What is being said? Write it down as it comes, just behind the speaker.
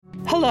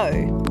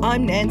Hello,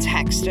 I'm Nance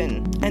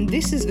Haxton, and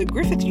this is the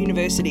Griffith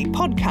University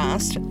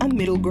podcast, A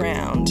Middle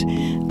Ground.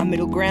 A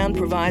Middle Ground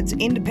provides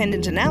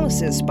independent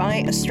analysis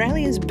by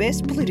Australia's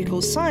best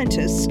political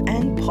scientists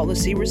and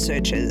policy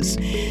researchers.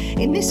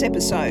 In this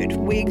episode,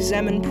 we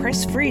examine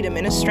press freedom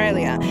in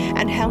Australia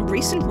and how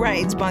recent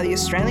raids by the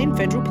Australian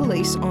Federal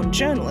Police on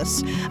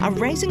journalists are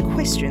raising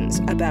questions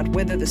about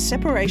whether the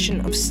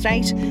separation of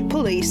state,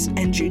 police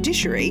and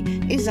judiciary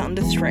is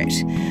under threat.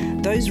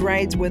 Those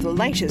raids were the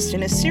latest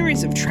in a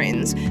series of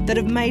trends that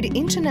have made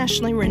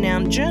internationally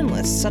renowned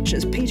journalists such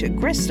as Peter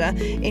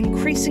Greste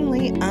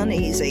increasingly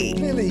uneasy.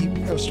 Clearly,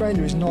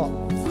 Australia is not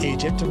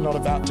Egypt and not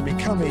about to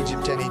become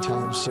Egypt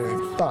anytime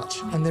soon. But,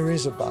 and there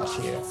is a but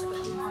here,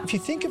 if you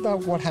think about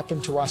what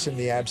happened to us in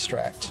the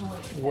abstract,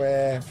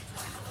 where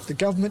the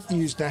government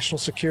used national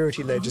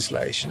security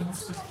legislation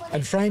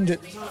and framed it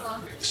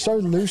so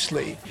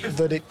loosely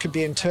that it could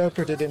be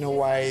interpreted in a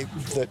way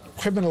that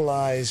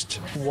criminalised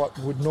what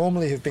would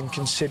normally have been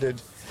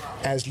considered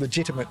as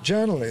legitimate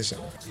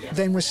journalism,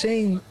 then we're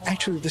seeing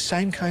actually the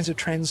same kinds of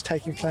trends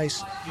taking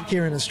place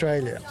here in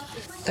Australia.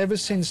 Ever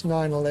since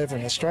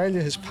 9/11,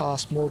 Australia has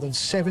passed more than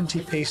 70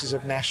 pieces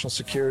of national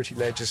security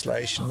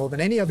legislation, more than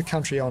any other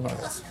country on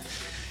earth.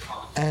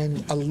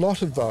 And a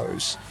lot of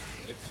those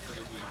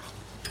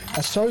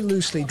are so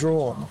loosely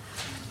drawn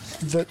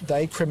that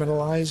they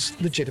criminalise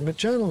legitimate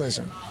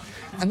journalism.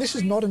 And this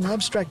is not an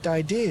abstract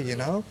idea, you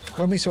know.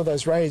 When we saw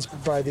those raids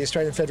by the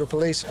Australian Federal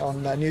Police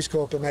on News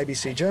Corp and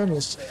ABC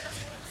journalists,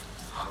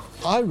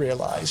 I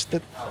realised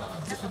that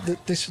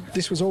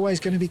this was always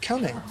going to be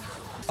coming.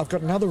 I've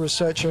got another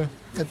researcher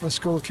at the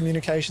School of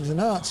Communications and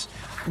Arts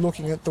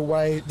looking at the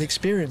way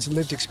the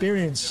lived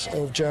experience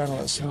of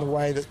journalists and the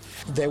way that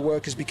their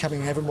work is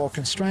becoming ever more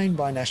constrained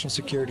by national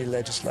security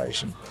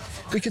legislation.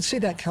 We could see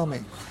that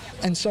coming.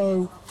 And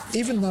so,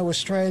 even though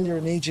Australia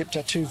and Egypt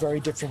are two very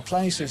different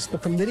places, the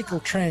political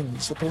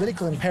trends, the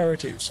political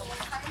imperatives,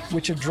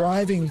 which are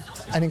driving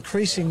an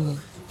increasing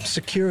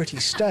security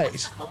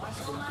state,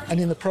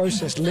 and in the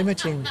process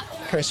limiting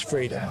press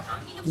freedom,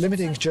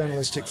 limiting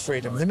journalistic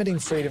freedom, limiting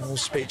freedom of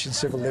speech and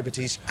civil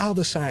liberties, are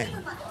the same.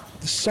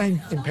 The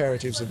same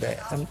imperatives are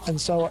there.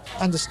 And so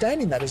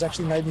understanding that has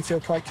actually made me feel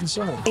quite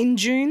concerned. In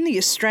June, the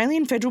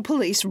Australian Federal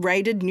Police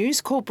raided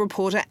News Corp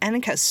reporter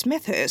Annika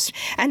Smethurst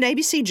and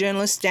ABC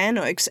journalists Dan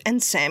Oakes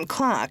and Sam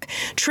Clark,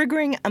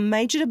 triggering a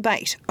major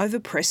debate over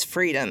press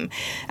freedom.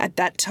 At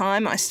that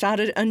time, I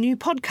started a new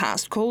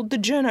podcast called The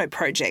Journo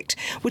Project,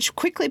 which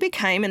quickly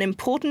became an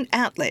important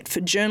outlet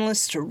for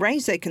journalists to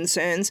raise their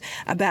concerns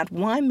about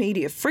why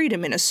media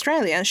freedom in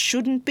Australia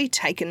shouldn't be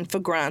taken for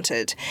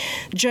granted.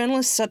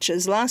 Journalists such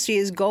as last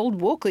year's Gold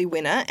Walkley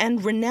winner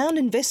and renowned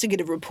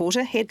investigative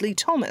reporter Hedley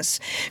Thomas,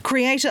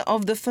 creator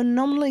of the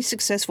phenomenally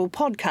successful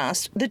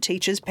podcast The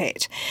Teacher's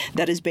Pet,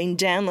 that has been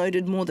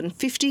downloaded more than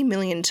 50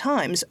 million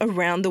times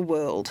around the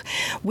world.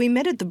 We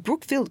met at the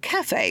Brookfield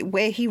Cafe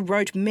where he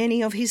wrote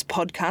many of his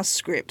podcast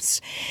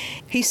scripts.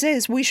 He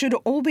says we should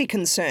all be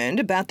concerned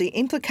about the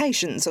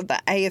implications of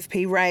the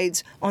AFP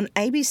raids on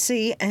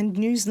ABC and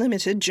News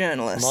Limited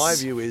journalists. My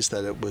view is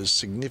that it was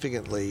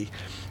significantly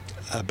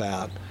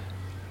about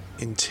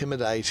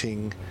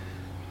intimidating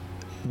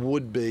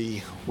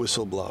would-be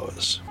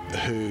whistleblowers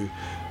who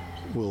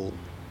will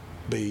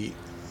be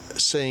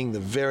seeing the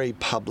very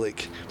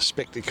public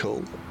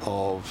spectacle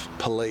of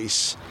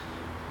police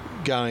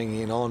going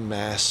in en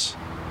masse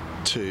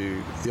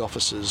to the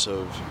offices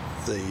of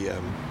the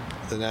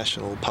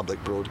national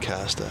public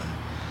broadcaster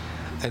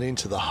and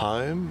into the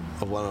home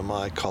of one of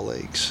my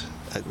colleagues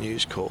at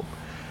News Corp.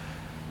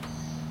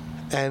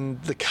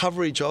 And the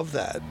coverage of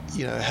that,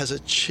 you know, has a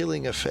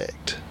chilling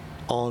effect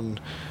on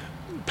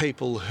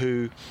people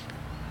who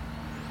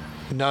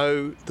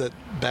know that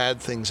bad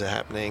things are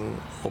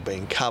happening or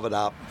being covered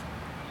up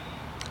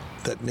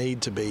that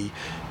need to be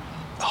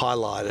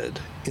highlighted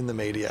in the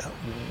media.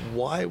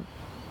 Why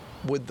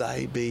would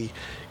they be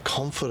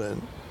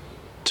confident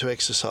to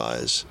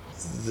exercise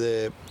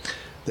their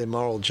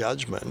moral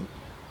judgment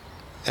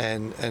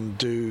and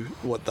do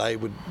what they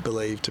would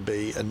believe to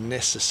be a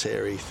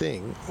necessary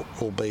thing,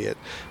 albeit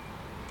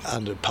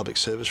under public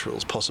service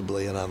rules,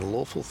 possibly an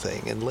unlawful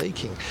thing, and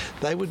leaking?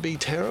 They would be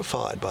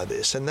terrified by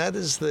this. And that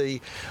is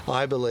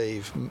I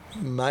believe,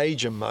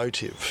 major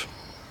motive.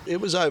 It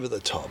was over the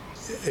top.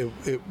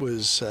 It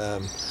was,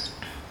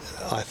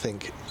 I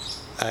think,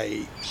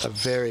 a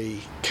very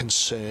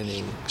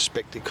concerning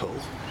spectacle.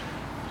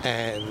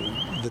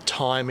 And the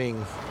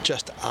timing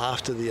just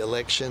after the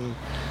election,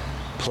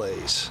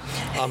 please.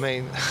 I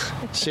mean,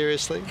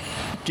 seriously,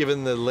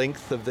 given the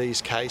length of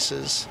these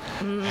cases,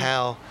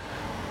 how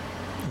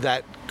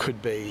that could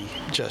be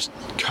just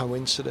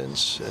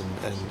coincidence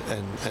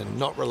and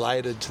not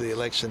related to the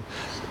election.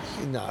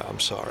 No, I'm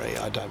sorry,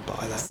 I don't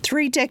buy that.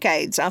 3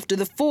 decades after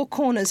the Four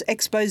Corners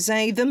expose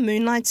The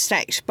Moonlight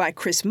State by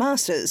Chris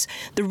Masters,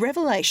 the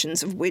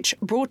revelations of which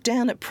brought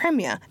down a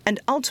Premier and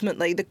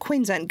ultimately the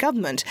Queensland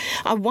Government,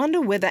 I wonder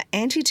whether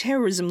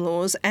anti-terrorism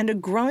laws and a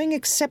growing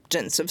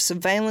acceptance of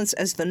surveillance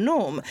as the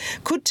norm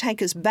could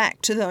take us back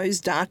to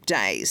those dark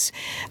days.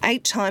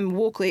 8-time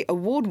Walkley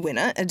Award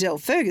winner Adele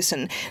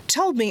Ferguson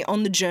told me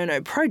on the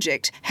Journo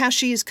project how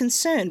she is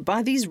concerned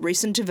by these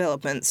recent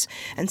developments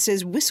and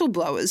says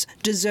whistleblowers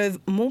deserve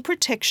more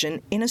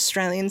protection in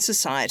Australian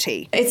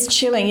society. It's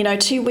chilling.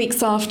 2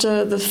 weeks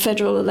after the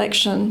federal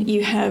election,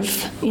 you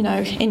have,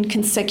 in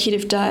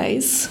consecutive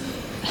days,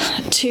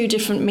 2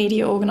 different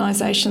media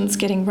organisations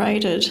getting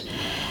raided.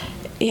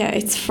 Yeah,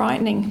 it's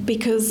frightening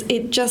because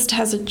it just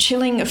has a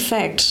chilling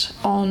effect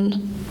on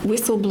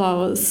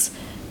whistleblowers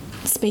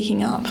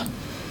speaking up.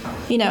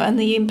 And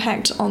the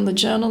impact on the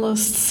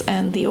journalists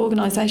and the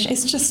organisation,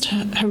 it's just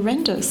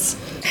horrendous.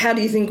 How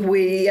do you think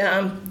we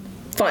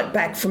fight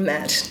back from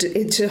that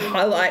to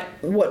highlight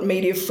what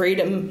media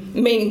freedom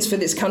means for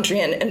this country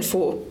and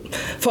for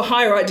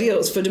higher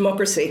ideals, for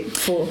democracy?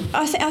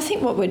 I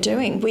think what we're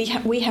doing,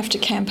 we have to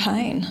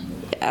campaign.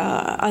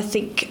 I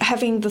think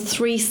having the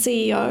 3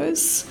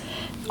 CEOs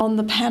on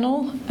the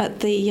panel at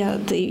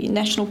the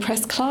National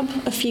Press Club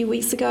a few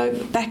weeks ago,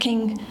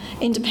 backing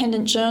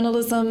independent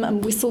journalism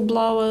and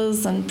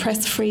whistleblowers and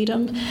press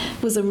freedom,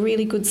 was a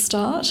really good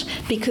start,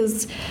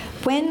 because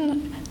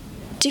when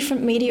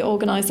different media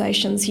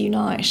organisations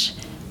unite,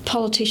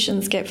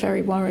 politicians get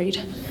very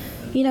worried.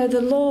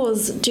 The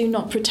laws do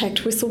not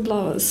protect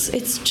whistleblowers.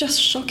 It's just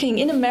shocking.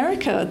 In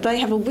America, they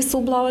have a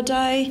whistleblower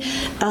day,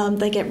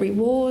 they get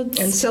rewards.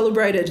 And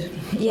celebrated.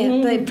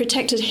 Yeah, they're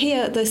protected.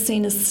 Here, they're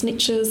seen as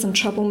snitchers and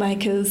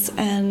troublemakers,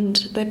 and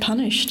they're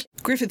punished.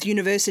 Griffith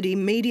University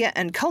media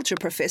and culture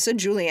professor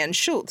Julianne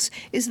Schultz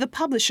is the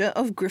publisher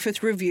of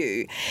Griffith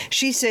Review.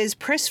 She says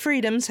press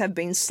freedoms have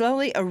been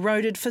slowly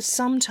eroded for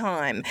some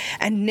time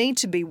and need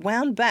to be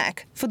wound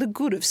back for the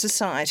good of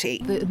society.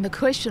 The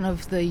question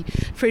of the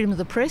freedom of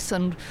the press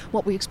and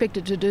what we expect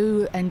it to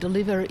do and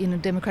deliver in a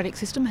democratic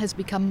system has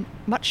become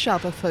much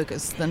sharper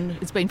focus than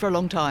it's been for a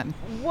long time.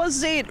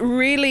 Was it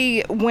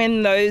really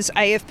when those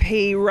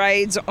AFP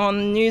raids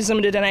on News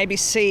Limited and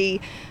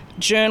ABC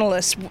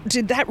journalists,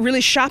 did that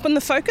really sharpen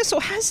the focus, or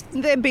has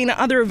there been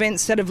other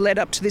events that have led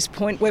up to this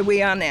point where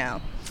we are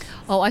now?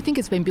 Oh, I think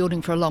it's been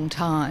building for a long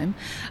time.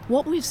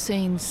 What we've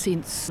seen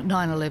since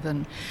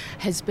 9/11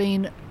 has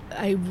been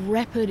a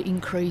rapid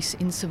increase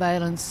in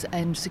surveillance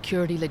and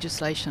security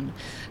legislation.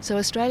 So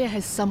Australia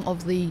has some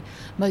of the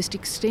most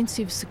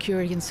extensive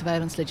security and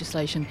surveillance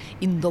legislation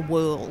in the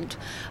world.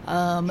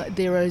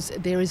 There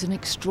is an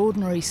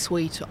extraordinary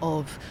suite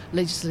of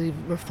legislative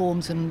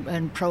reforms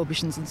and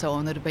prohibitions and so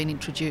on that have been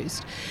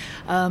introduced.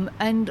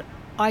 And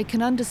I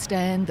can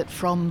understand that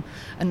from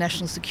a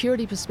national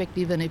security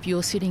perspective, and if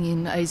you're sitting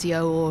in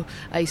ASIO or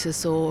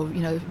ASIS or,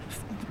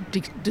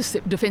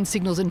 Defence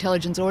Signals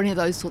Intelligence or any of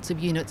those sorts of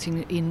units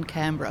in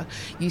Canberra,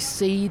 you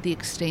see the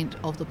extent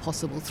of the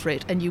possible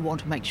threat and you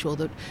want to make sure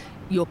that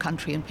your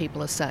country and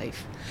people are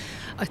safe.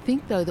 I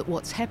think, though, that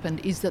what's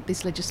happened is that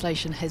this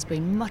legislation has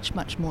been much,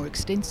 much more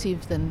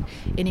extensive than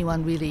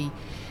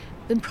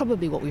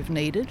probably what we've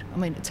needed. I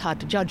mean, it's hard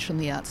to judge from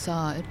the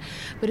outside,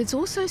 but it's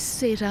also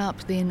set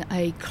up then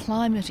a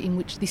climate in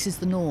which this is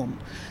the norm,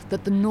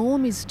 that the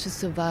norm is to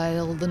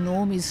surveil, the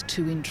norm is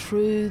to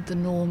intrude, the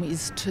norm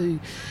is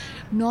to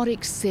not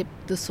accept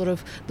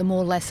the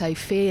more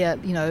laissez-faire,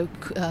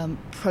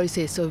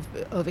 process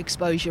of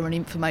exposure and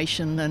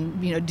information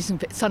and,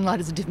 sunlight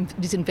as a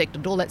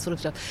disinfectant, all that sort of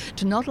stuff,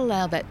 to not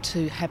allow that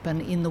to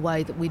happen in the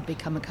way that we'd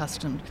become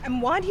accustomed.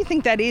 And why do you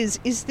think that is?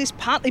 Is this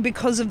partly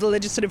because of the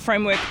legislative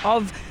framework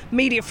of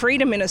media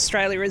freedom in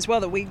Australia as well,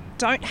 that we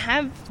don't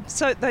have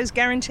those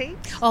guarantees?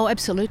 Oh,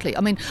 absolutely.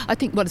 I mean, I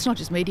think, it's not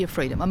just media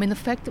freedom. I mean, the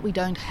fact that we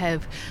don't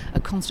have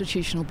a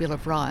constitutional Bill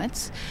of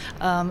Rights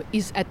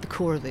is at the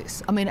core of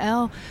this. I mean,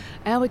 our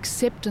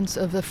acceptance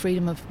of the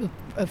freedom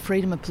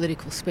of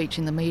political speech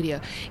in the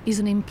media is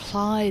an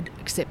implied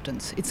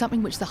acceptance. It's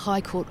something which the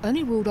High Court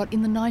only ruled on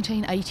in the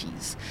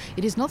 1980s.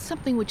 It is not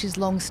something which is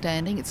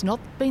long-standing. It's not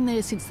been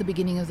there since the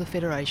beginning of the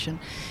Federation.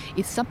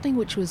 It's something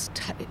which was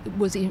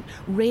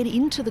read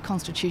into the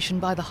Constitution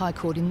by the High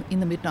Court in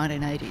the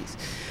mid-1980s.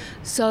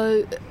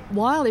 So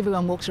while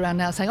everyone walks around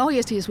now saying, oh,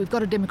 yes, we've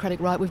got a democratic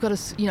right, we've got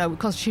a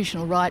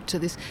constitutional right to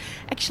this,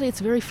 actually it's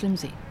very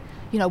flimsy.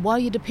 While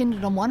you're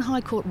dependent on one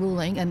High Court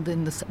ruling and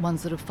then the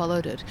ones that have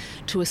followed it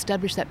to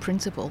establish that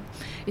principle,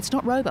 it's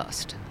not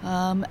robust.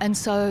 And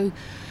so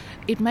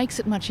it makes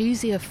it much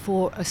easier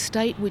for a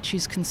state which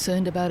is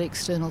concerned about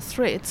external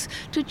threats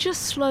to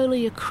just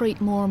slowly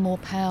accrete more and more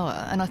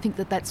power. And I think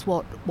that that's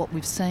what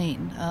we've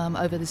seen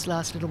over this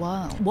last little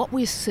while. What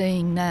we're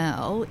seeing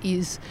now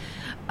is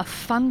a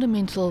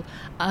fundamental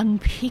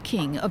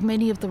unpicking of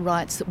many of the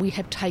rights that we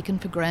have taken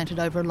for granted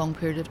over a long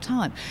period of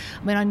time.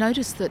 I mean, I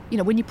noticed that,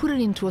 when you put it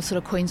into a sort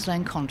of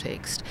Queensland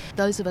context,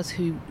 those of us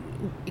who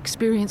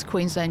experienced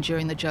Queensland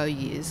during the Joe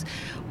years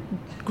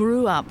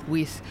grew up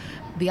with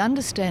the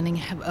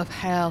understanding of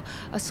how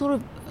a sort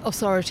of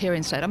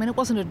authoritarian state, I mean, it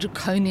wasn't a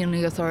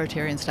draconianly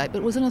authoritarian state, but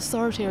it was an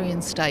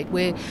authoritarian state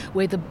where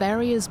the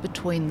barriers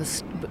between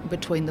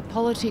the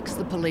politics,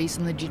 the police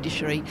and the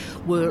judiciary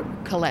were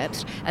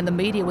collapsed, and the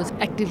media was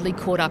actively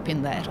caught up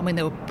in that. I mean,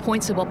 there were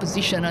points of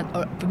opposition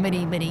for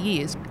many, many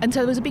years, and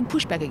so there was a big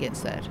pushback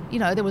against that. You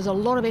know, there was a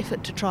lot of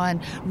effort to try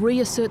and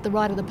reassert the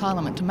right of the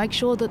Parliament, to make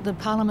sure that the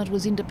Parliament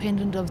was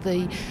independent of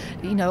the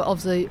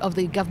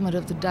government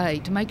of the day,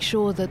 to make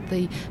sure that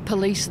the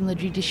police and the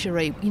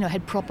judiciary,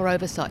 had proper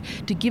oversight,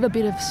 to give a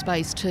bit of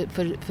space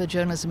for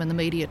journalism and the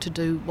media to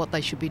do what they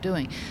should be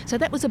doing. So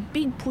that was a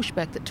big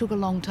pushback that took a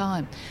long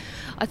time.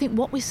 I think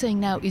what we're seeing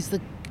now is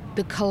the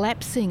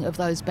collapsing of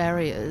those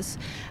barriers,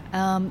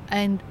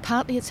 and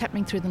partly it's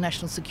happening through the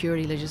national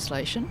security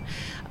legislation.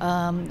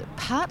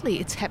 Partly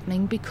it's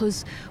happening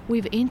because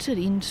we've entered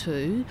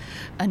into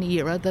an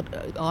era that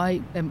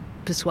I am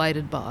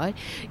persuaded by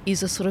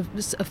is a sort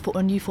of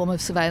a new form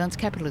of surveillance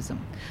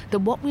capitalism. That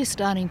what we're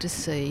starting to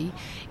see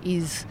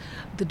is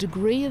the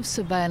degree of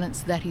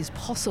surveillance that is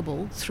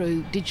possible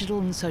through digital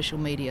and social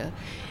media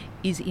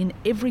is in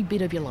every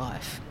bit of your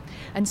life.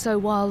 And so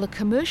while the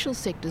commercial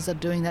sectors are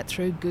doing that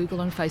through Google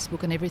and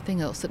Facebook and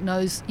everything else that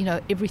knows,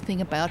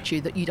 everything about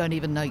you that you don't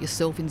even know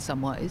yourself in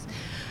some ways,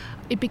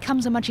 it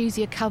becomes a much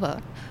easier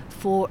cover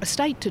for a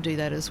state to do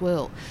that as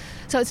well.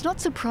 So it's not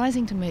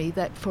surprising to me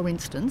that, for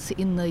instance,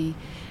 in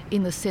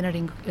the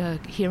Senate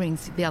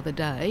hearings the other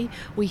day,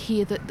 we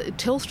hear that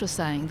Telstra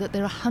saying that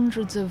there are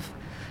hundreds of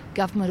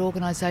government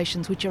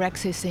organisations which are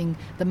accessing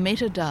the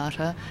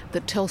metadata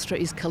that Telstra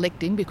is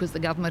collecting because the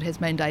government has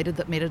mandated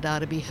that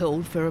metadata be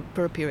held for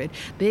a period.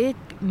 They're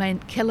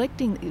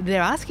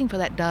asking for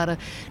that data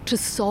to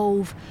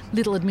solve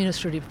little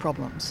administrative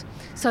problems.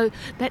 So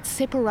that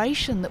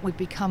separation that we've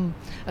become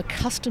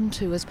accustomed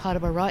to as part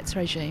of a rights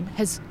regime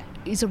is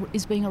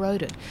being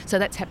eroded. So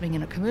that's happening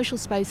in a commercial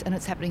space and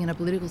it's happening in a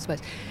political space.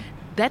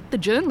 That the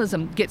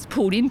journalism gets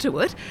pulled into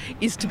it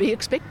is to be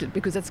expected,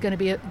 because that's going to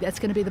be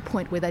the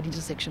point where that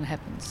intersection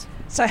happens.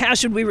 So how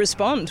should we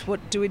respond?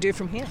 What do we do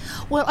from here?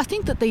 Well, I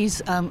think that the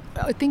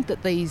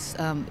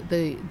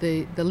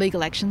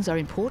legal actions are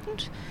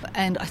important,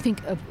 and I think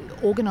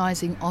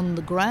organising on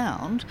the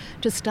ground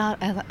to start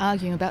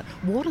arguing about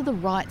what are the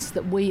rights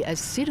that we as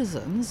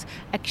citizens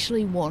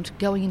actually want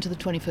going into the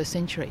 21st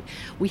century.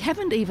 We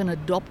haven't even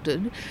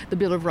adopted the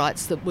Bill of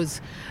Rights that was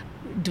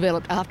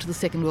developed after the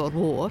Second World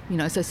War,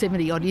 so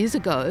 70 odd years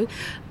ago,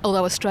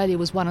 although Australia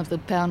was one of the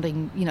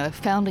founding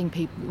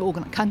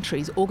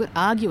countries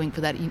arguing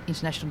for that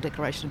International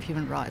Declaration of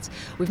Human Rights.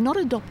 We've not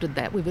adopted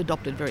that. We've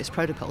adopted various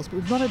protocols, but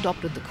we've not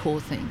adopted the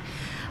core thing.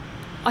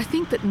 I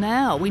think that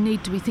now we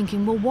need to be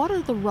thinking, well, what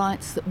are the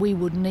rights that we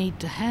would need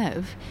to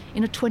have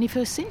in a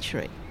 21st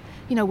century?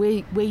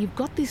 Where you've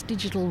got this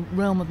digital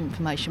realm of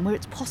information, where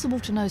it's possible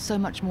to know so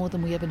much more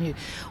than we ever knew,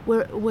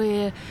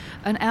 where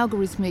an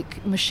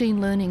algorithmic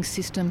machine learning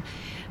system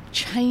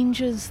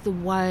changes the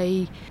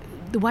way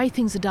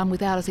things are done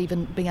without us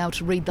even being able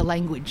to read the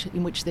language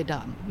in which they're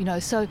done.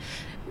 So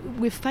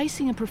we're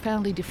facing a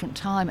profoundly different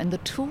time, and the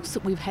tools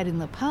that we've had in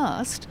the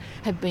past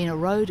have been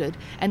eroded,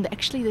 and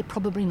actually they're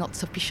probably not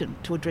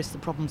sufficient to address the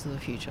problems of the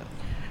future.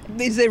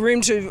 Is there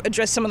room to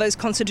address some of those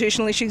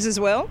constitutional issues as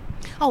well?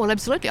 Oh, well,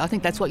 absolutely. I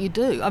think that's what you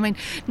do. I mean,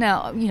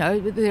 now,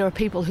 there are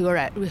people who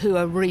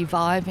are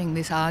reviving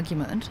this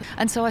argument,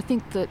 and so I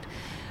think that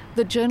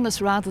the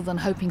journalists, rather than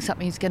hoping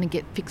something is going to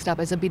get fixed up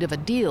as a bit of a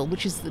deal,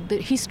 which is the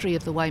history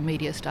of the way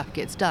media stuff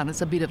gets done,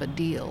 it's a bit of a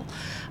deal,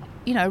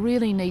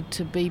 really need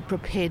to be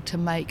prepared to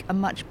make a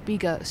much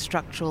bigger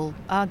structural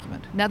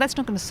argument. Now, that's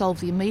not going to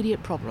solve the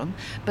immediate problem,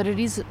 but it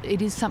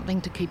is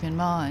something to keep in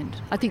mind.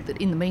 I think that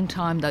in the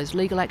meantime, those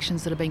legal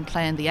actions that are being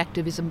planned, the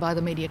activism by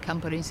the media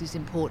companies is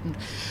important.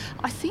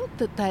 I think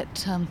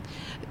that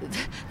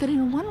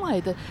in one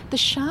way, the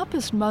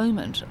sharpest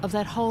moment of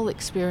that whole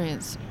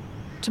experience,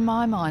 to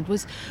my mind,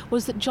 was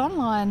that John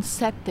Lyons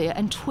sat there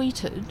and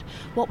tweeted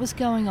what was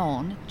going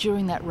on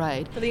during that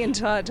raid. For the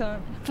entire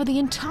time.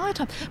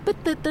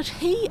 But that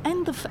he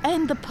and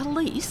the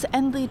police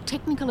and the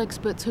technical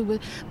experts who were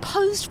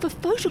posed for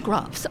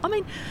photographs. I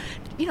mean,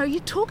 you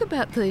talk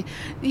about the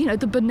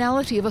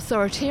banality of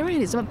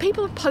authoritarianism.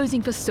 People are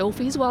posing for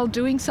selfies while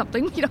doing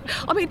something.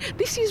 I mean,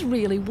 this is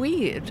really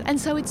weird. And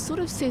so it sort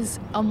of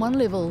says on one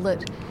level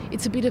that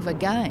it's a bit of a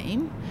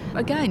game.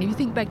 Again, if you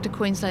think back to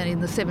Queensland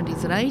in the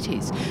 70s and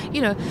 80s,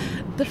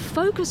 the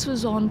focus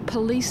was on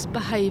police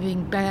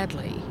behaving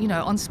badly,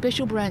 on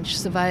special branch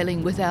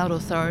surveilling without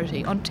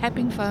authority, on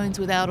tapping phones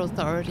without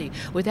authority,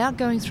 without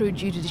going through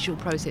judicial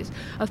process,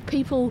 of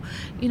people,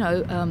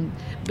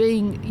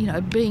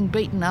 being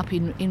beaten up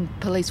in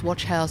police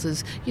watch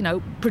houses,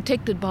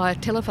 protected by a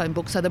telephone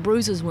book so the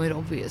bruises weren't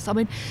obvious. I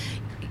mean,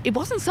 it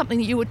wasn't something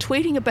that you were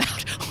tweeting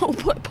about or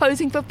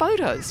posing for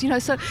photos,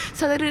 so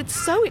that it's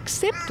so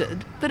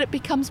accepted that it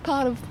becomes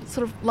part of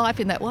sort of life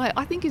in that way,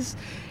 I think is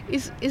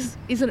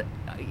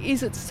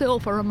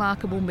itself a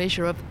remarkable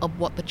measure of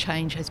what the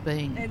change has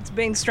been. It's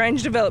been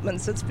strange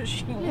developments, that's for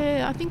sure.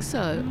 Yeah, I think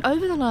so.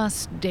 Over the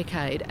last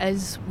decade,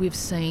 as we've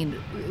seen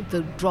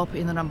the drop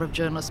in the number of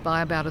journalists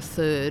by about a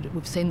third,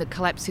 we've seen the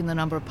collapse in the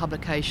number of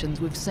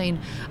publications, we've seen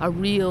a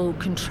real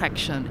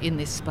contraction in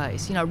this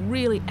space,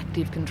 really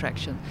active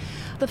contraction.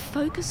 The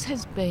focus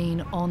has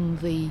been on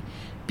the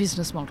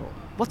business model.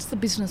 What's the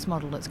business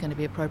model that's going to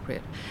be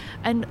appropriate?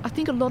 And I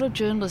think a lot of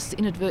journalists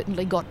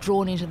inadvertently got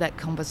drawn into that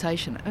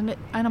conversation. And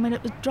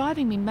it was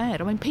driving me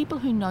mad. People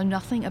who know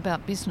nothing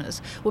about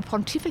business were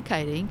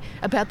pontificating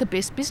about the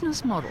best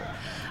business model.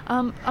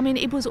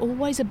 It was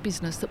always a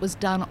business that was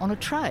done on a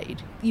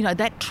trade.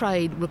 That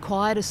trade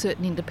required a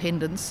certain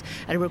independence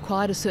and it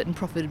required a certain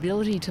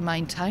profitability to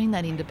maintain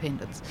that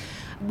independence.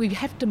 We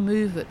have to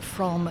move it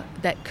from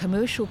that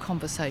commercial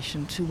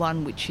conversation to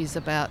one which is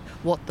about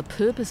what the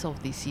purpose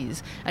of this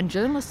is. And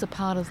journalists are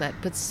part of that,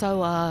 but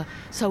so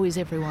is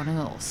everyone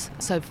else.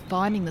 So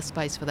finding the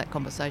space for that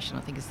conversation,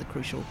 I think, is the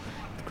crucial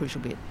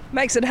bit.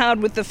 Makes it hard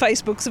with the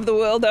Facebooks of the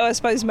world, though, I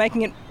suppose,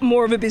 making it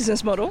more of a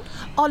business model.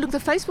 Oh, look, the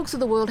Facebooks of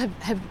the world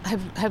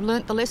have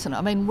learnt the lesson.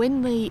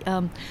 When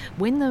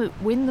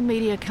the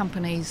media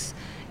companies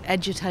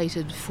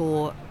agitated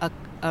for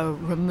a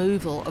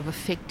removal of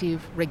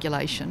effective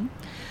regulation,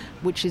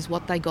 which is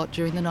what they got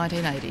during the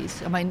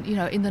 1980s.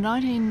 In the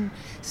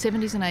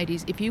 1970s and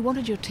 80s, if you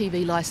wanted your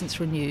TV licence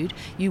renewed,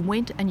 you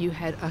went and you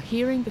had a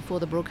hearing before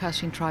the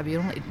Broadcasting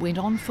Tribunal. It went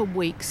on for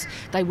weeks.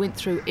 They went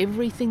through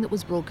everything that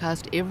was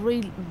broadcast,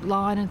 every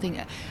line and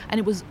thing, and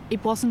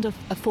it wasn't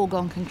a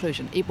foregone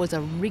conclusion. It was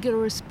a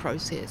rigorous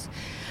process.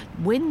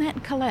 When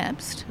that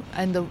collapsed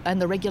and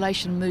the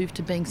regulation moved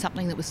to being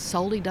something that was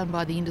solely done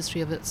by the industry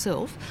of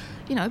itself,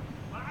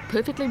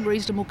 perfectly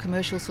reasonable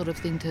commercial sort of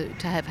thing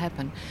to have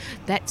happen,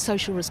 that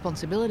social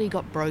responsibility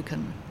got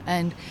broken.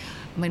 And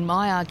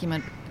my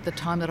argument at the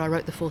time that I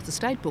wrote the Fourth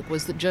Estate book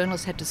was that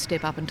journalists had to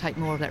step up and take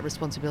more of that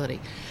responsibility.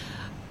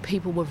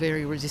 People were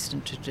very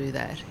resistant to do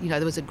that.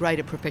 There was a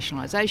greater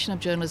professionalisation of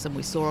journalism.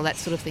 We saw all that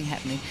sort of thing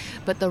happening.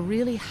 But the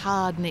really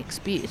hard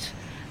next bit,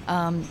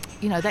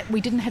 that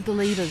we didn't have the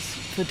levers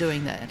for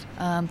doing that.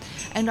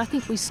 And I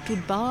think we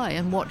stood by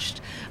and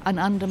watched an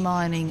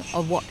undermining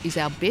of what is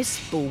our best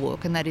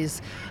bulwark, and that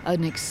is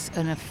an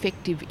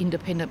effective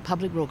independent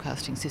public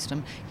broadcasting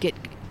system, get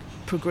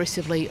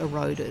progressively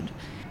eroded.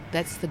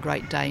 That's the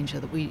great danger,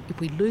 that if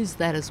we lose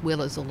that as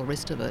well as all the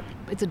rest of it,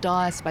 it's a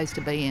dire space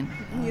to be in.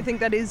 You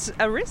think that is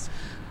a risk?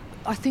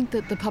 I think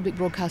that the public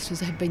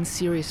broadcasters have been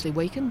seriously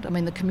weakened.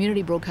 The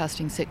community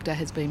broadcasting sector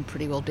has been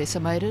pretty well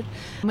decimated.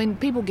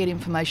 People get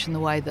information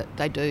the way that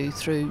they do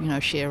through,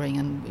 sharing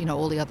and,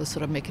 all the other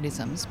sort of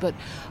mechanisms. But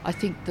I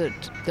think that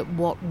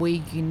what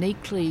we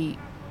uniquely,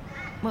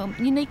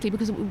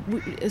 because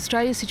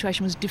Australia's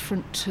situation was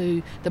different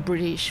to the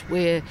British,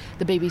 where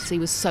the BBC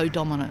was so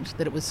dominant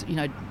that it was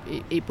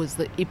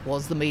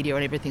the media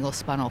and everything else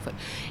spun off it.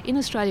 In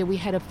Australia, we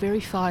had a very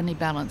finely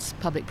balanced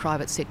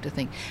public-private sector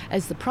thing.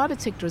 As the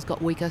private sector has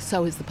got weaker,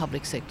 so has the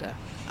public sector.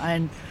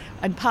 And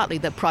partly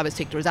the private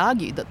sector has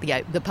argued that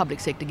the public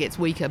sector gets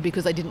weaker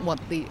because they didn't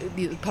want the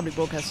public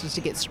broadcasters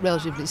to get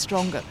relatively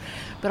stronger.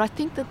 But I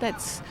think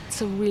that's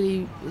a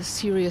really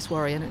serious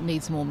worry, and it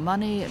needs more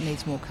money, it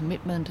needs more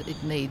commitment,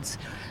 it needs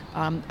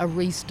a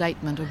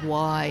restatement of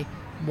why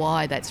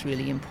that's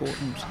really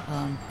important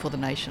for the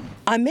nation.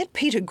 I met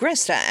Peter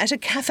Greste at a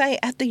cafe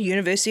at the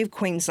University of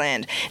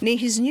Queensland near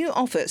his new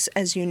office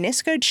as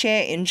UNESCO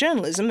Chair in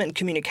Journalism and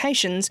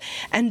Communications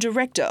and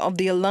Director of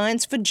the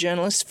Alliance for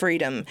Journalist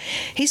Freedom.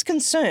 He's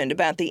concerned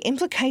about the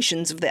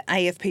implications of the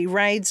AFP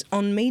raids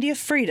on media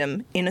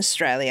freedom in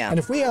Australia. And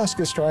if we ask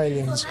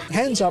Australians,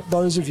 hands up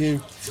those of you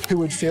who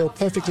would feel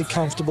perfectly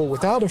comfortable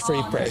without a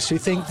free press, who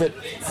think that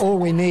all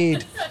we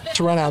need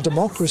to run our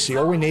democracy,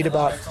 all we need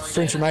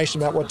for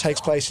information about what takes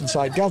place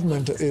inside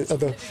government are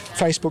the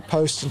Facebook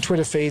posts and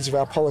Twitter feeds of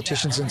our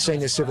politicians and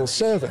senior civil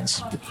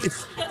servants.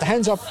 If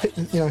hands up,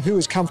 who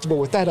is comfortable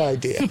with that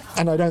idea?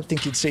 And I don't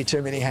think you'd see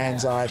too many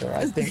hands either.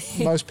 I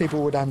think most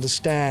people would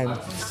understand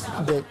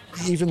that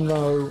even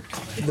though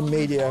the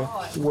media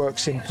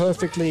works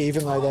imperfectly,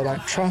 even though they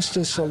don't trust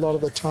us a lot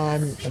of the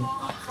time, and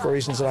for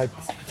reasons that I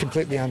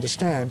completely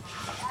understand,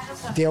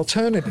 the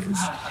alternative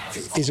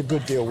is a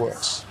good deal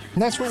worse.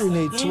 And that's what we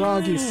need to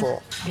argue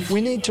for. We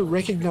need to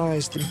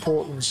recognise the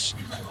importance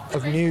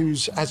of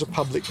news as a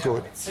public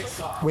good.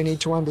 We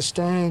need to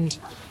understand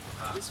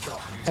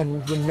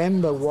and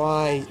remember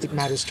why it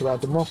matters to our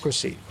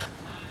democracy.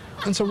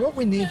 And so what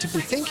we need to be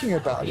thinking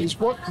about is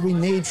what we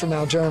need from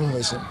our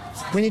journalism.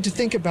 We need to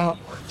think about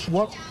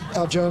what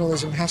our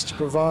journalism has to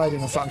provide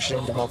in a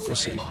functioning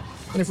democracy.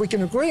 And if we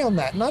can agree on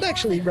that, and I'd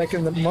actually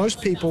reckon that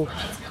most people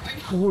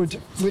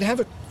we'd have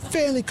a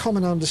fairly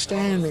common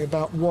understanding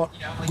about what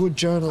good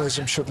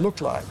journalism should look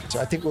like. So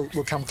I think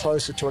we'll come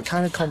closer to a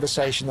kind of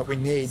conversation that we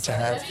need to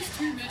have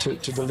to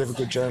deliver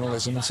good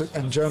journalism,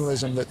 and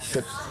journalism that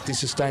is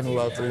sustainable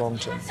over the long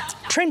term.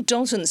 Trent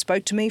Dalton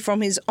spoke to me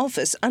from his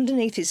office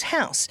underneath his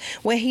house,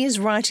 where he is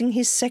writing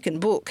his second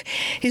book.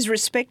 His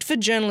respect for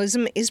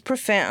journalism is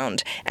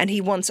profound, and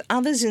he wants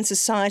others in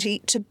society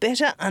to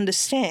better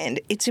understand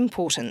its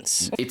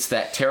importance. It's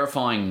that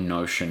terrifying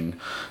notion,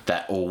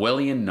 that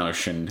Orwellian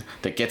notion,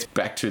 that gets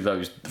back to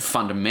those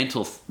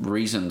fundamental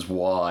reasons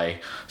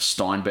why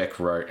Steinbeck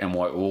wrote and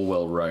why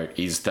Orwell wrote,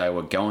 is they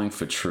were going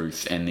for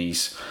truth, and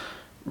these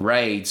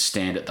raids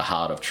stand at the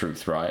heart of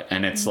truth, right?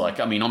 And it's like,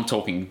 I mean, I'm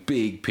talking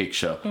big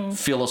picture,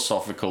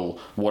 philosophical,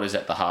 what is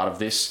at the heart of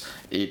this?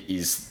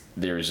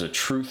 There is a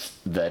truth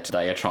that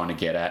they are trying to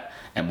get at,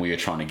 and we are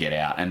trying to get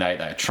out, and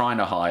they're trying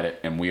to hide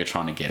it, and we are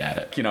trying to get at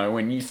it. You know,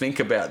 when you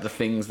think about the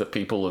things that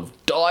people have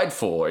died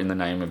for in the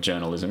name of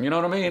journalism, you know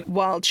what I mean?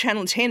 While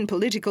Channel 10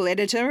 political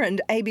editor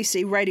and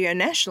ABC Radio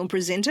National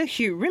presenter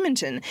Hugh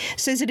Riminton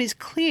says it is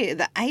clear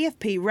the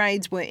AFP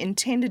raids were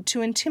intended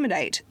to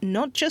intimidate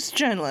not just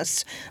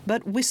journalists,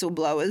 but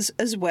whistleblowers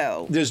as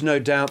well. There's no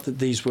doubt that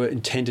these were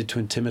intended to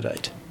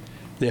intimidate.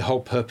 Their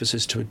whole purpose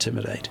is to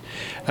intimidate.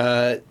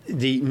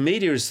 The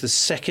media is the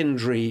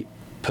secondary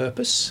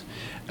purpose.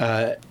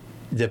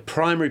 The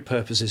primary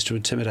purpose is to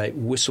intimidate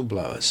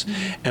whistleblowers.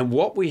 And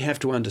what we have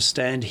to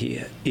understand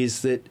here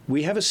is that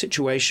we have a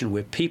situation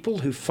where people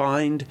who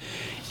find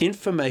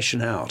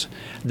information out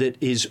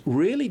that is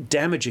really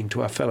damaging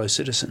to our fellow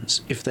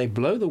citizens, if they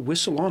blow the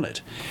whistle on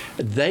it,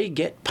 they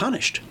get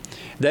punished.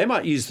 They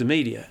might use the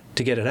media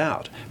to get it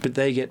out, but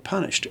they get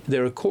punished.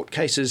 There are court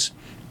cases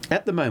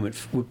at the moment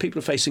where people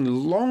are facing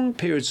long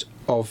periods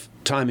of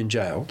time in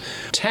jail.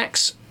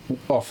 Tax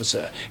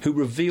officer who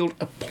revealed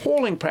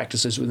appalling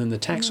practices within the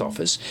tax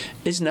office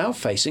is now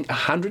facing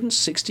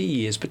 160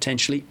 years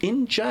potentially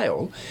in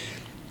jail.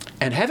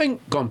 And having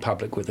gone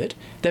public with it,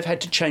 they've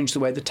had to change the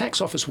way the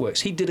tax office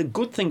works. He did a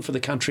good thing for the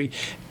country,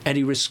 and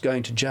he risks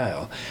going to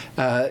jail.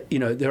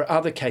 There are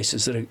other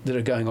cases that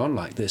are going on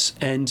like this,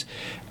 and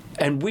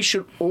we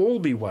should all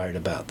be worried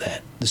about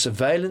that. The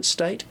surveillance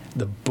state,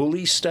 the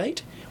bully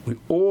state. We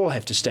all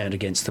have to stand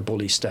against the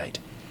bully state,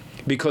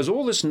 because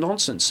all this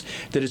nonsense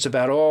that it's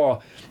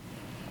about,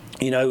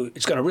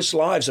 it's going to risk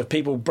lives if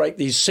people break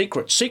these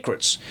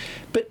secrets.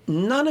 But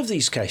none of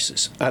these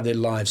cases are their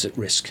lives at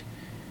risk.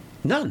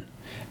 None.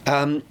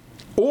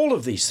 All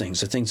of these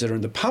things are things that are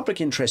in the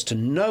public interest to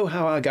know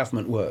how our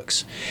government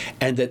works,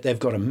 and that they've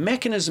got a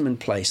mechanism in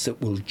place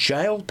that will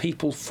jail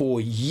people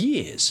for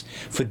years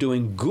for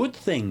doing good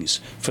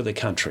things for the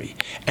country,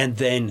 and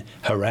then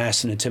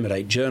harass and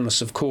intimidate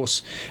journalists. Of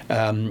course,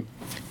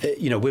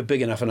 we're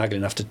big enough and ugly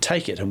enough to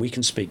take it, and we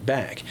can speak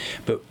back.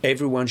 But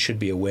everyone should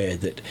be aware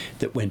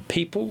that when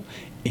people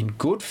in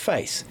good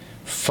faith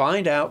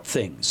find out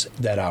things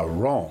that are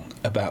wrong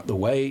about the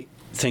way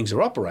things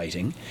are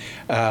operating,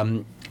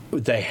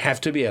 they have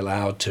to be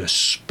allowed to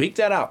speak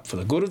that up for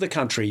the good of the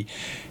country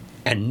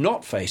and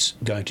not face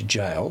going to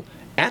jail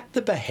at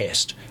the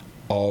behest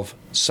of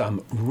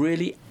some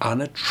really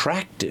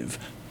unattractive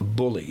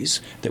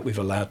bullies that we've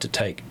allowed to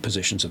take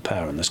positions of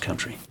power in this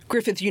country.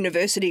 Griffith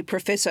University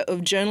Professor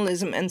of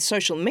Journalism and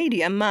Social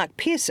Media Mark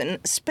Pearson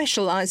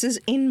specialises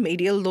in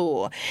media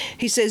law.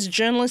 He says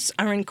journalists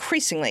are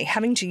increasingly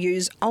having to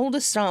use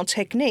older-style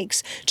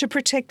techniques to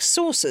protect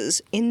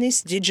sources in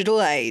this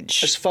digital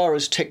age. As far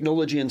as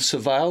technology and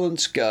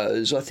surveillance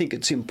goes, I think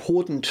it's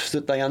important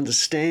that they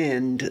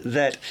understand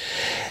that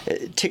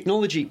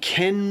technology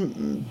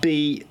can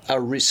be a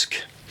risk.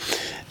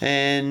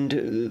 And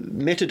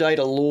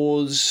metadata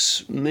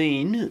laws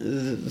mean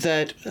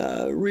that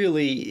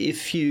really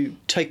if you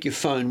take your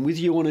phone with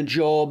you on a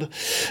job,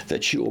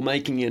 that you're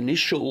making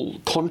initial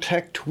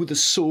contact with a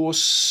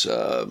source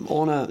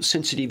on a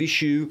sensitive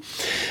issue,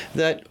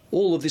 that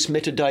all of this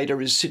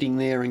metadata is sitting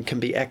there and can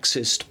be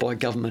accessed by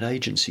government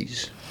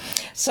agencies.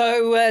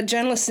 So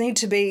journalists need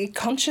to be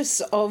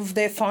conscious of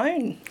their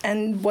phone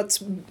and what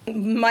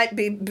might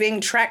be being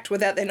tracked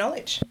without their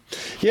knowledge.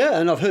 Yeah,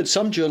 and I've heard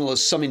some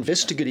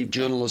investigative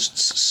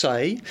journalists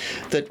say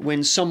that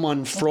when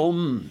someone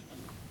from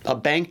a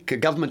bank, a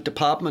government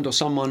department or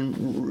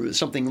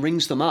something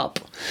rings them up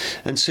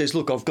and says,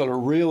 look, I've got a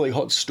really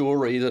hot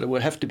story that it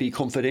would have to be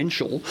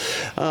confidential,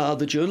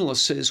 the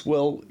journalist says,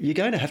 well, you're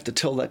going to have to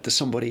tell that to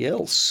somebody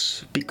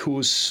else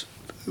because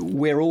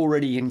we're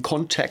already in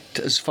contact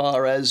as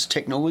far as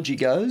technology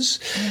goes.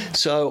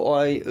 So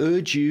I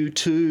urge you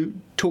to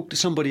talk to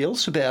somebody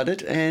else about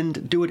it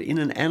and do it in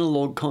an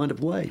analogue kind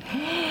of way.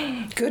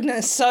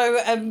 Goodness.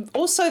 So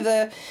also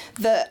the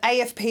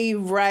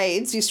AFP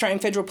raids, the Australian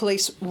Federal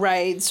Police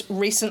raids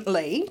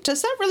recently,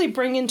 does that really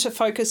bring into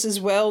focus as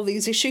well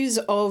these issues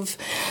of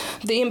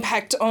the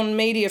impact on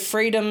media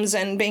freedoms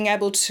and being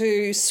able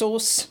to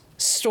source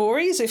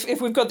stories?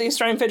 If we've got the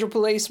Australian Federal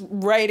Police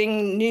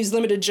raiding News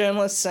Limited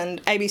journalists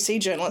and ABC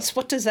journalists,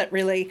 what does that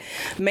really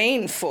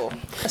mean for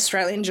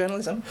Australian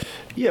journalism?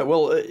 Yeah,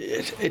 well,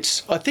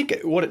 I think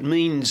what it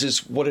means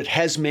is what it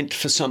has meant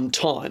for some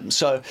time.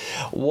 So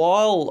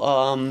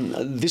while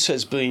this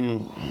has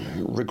been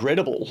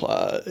regrettable,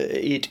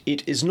 it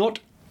is not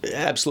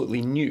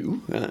absolutely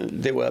new.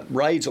 There were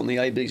raids on the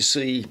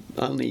ABC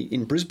only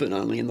in Brisbane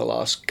only in the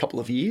last couple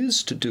of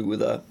years to do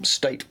with a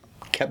state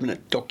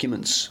cabinet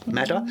documents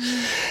matter.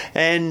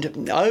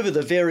 And over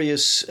the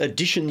various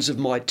editions of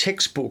my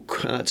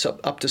textbook, it's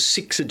up to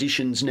 6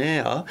 editions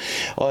now,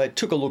 I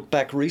took a look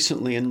back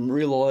recently and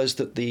realised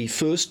that the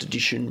first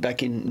edition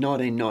back in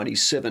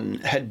 1997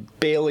 had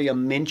barely a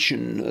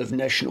mention of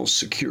national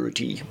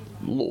security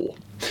law,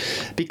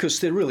 because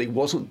there really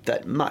wasn't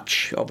that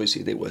much.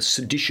 Obviously, there were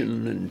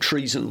sedition and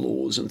treason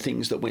laws and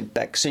things that went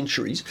back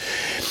centuries.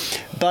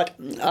 But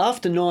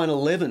after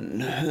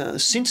 9/11,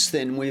 since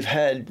then, we've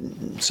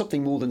had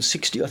something more than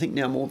 60, I think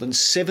now more than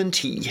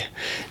 70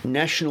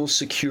 national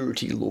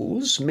security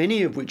laws,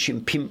 many of which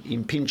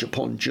impinge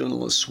upon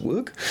journalists'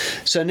 work.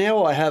 So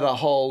now I have a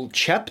whole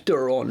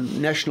chapter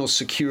on national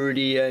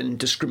security and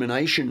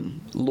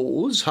discrimination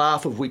laws,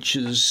 half of which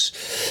is,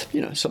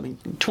 something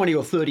 20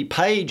 or 30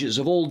 pages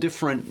of all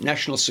different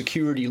national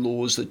security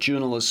laws that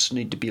journalists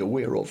need to be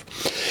aware of.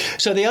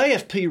 So the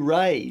AFP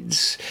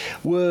raids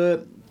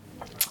were...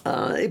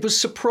 it was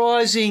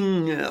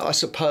surprising, I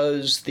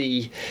suppose,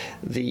 the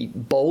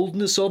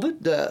boldness of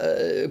it.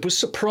 It was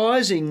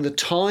surprising the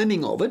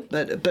timing of it,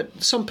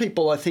 but some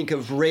people, I think,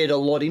 have read a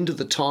lot into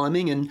the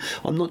timing, and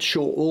I'm not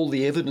sure all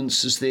the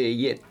evidence is there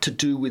yet to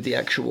do with the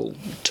actual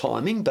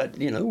timing, but,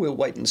 we'll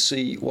wait and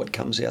see what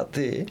comes out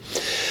there.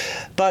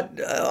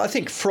 But I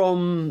think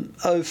from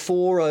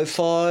 04,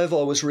 05,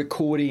 I was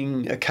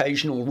recording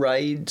occasional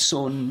raids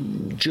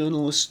on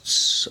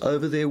journalists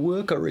over their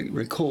work. I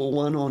recall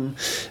one on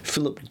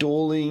Philip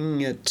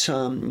Dorling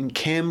in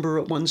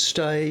Canberra at one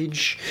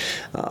stage,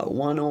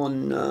 one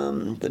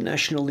on the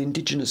National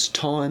Indigenous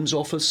Times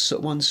office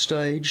at one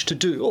stage,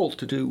 all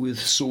to do with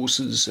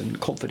sources and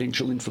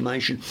confidential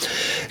information.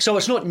 So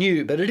it's not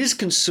new, but it is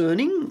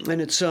concerning,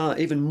 and it's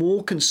even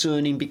more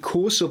concerning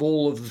because of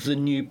all of the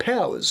new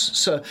powers.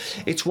 So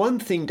it's one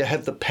thing to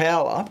have the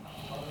power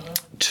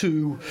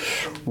to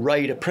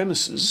raid a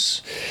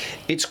premises.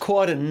 It's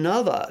quite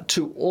another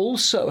to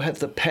also have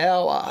the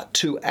power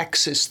to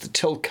access the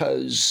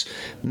telco's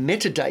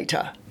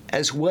metadata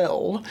as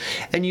well,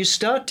 and you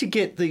start to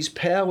get these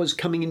powers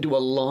coming into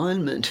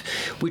alignment,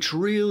 which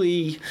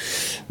really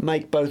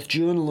make both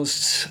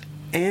journalists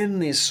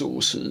and their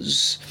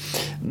sources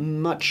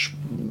much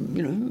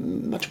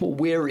more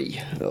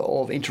wary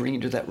of entering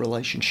into that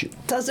relationship.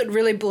 Does it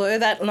really blur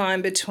that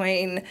line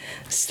between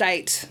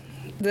state,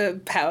 the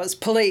powers,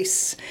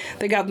 police,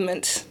 the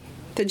government,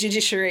 the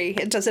judiciary?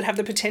 Does it have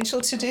the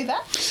potential to do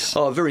that?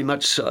 Oh, very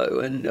much so.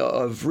 And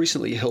I've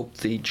recently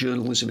helped the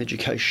Journalism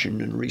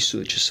Education and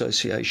Research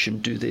Association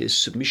do their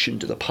submission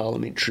to the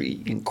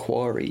parliamentary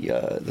inquiry,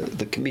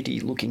 the committee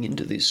looking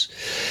into this.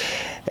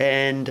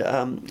 And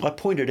I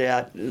pointed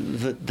out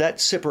that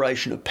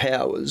separation of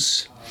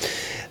powers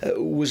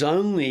was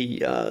only,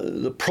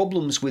 the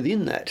problems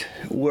within that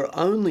were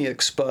only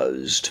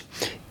exposed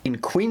in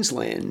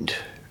Queensland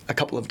a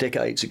couple of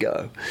decades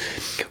ago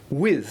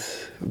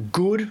with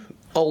good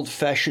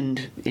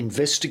old-fashioned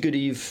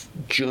investigative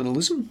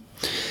journalism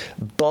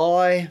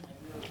by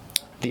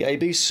the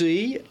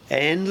ABC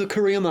and the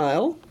Courier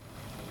Mail.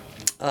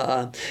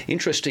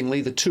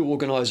 Interestingly, the two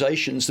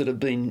organisations that have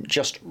been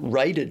just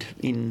raided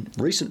in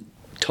recent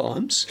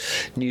times,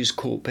 News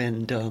Corp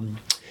and the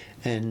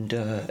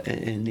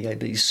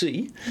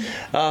ABC,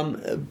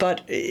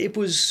 but it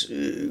was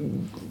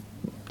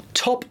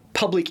top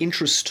public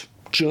interest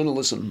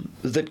journalism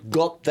that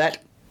got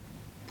that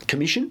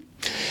commission,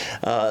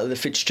 the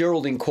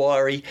Fitzgerald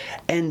inquiry,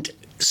 and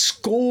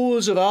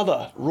scores of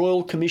other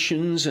royal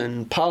commissions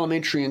and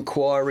parliamentary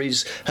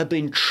inquiries have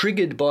been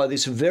triggered by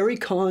this very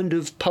kind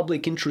of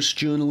public interest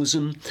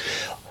journalism,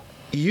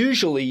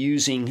 usually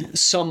using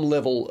some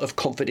level of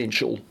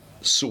confidential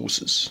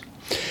sources.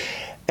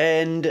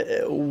 And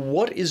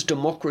what is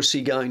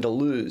democracy going to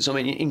lose? I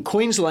mean, in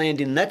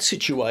Queensland, in that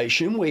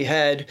situation, we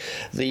had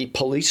the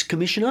police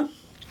commissioner,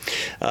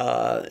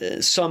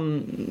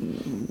 some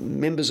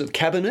members of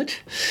cabinet,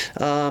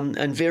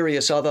 and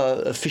various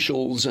other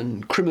officials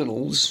and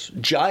criminals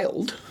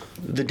jailed.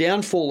 The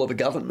downfall of a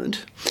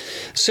government,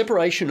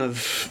 separation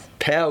of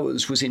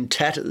powers was in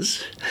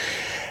tatters.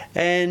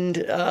 And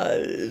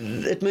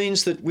it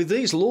means that with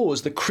these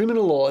laws, the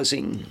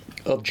criminalising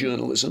of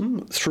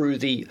journalism through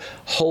the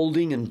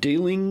holding and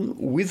dealing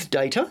with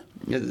data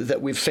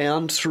that we've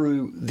found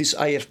through this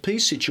AFP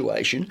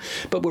situation,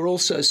 but we're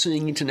also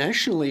seeing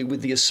internationally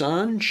with the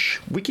Assange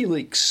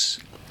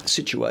WikiLeaks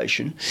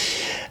situation,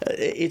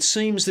 it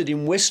seems that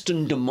in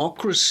Western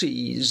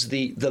democracies,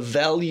 the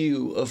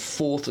value of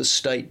fourth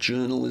estate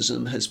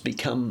journalism has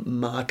become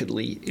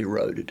markedly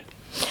eroded.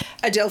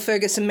 Adele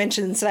Ferguson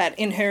mentions that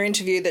in her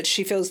interview that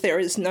she feels there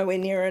is nowhere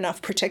near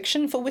enough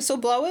protection for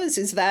whistleblowers.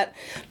 Is that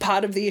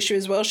part of the issue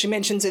as well? She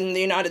mentions in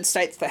the United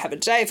States they have a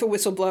day for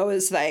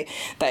whistleblowers,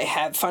 they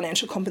have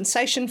financial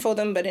compensation for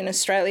them, but in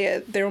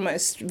Australia they're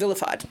almost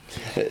vilified.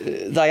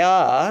 They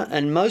are,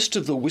 and most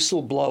of the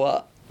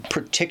whistleblower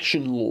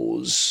protection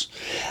laws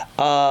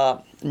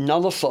are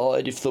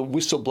nullified if the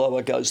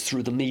whistleblower goes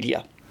through the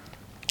media.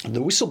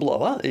 The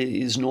whistleblower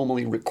is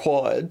normally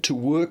required to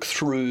work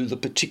through the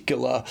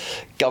particular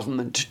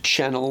government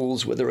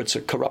channels, whether it's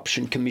a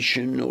corruption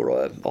commission or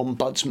an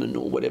ombudsman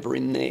or whatever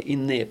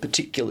in their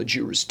particular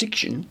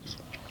jurisdiction.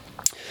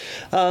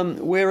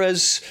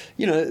 Whereas,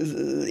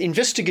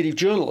 investigative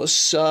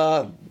journalists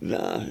are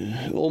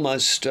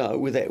almost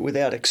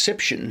without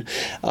exception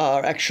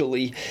are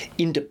actually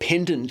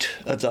independent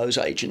of those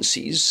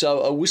agencies.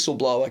 So a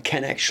whistleblower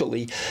can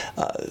actually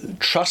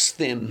trust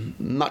them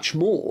much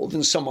more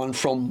than someone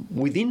from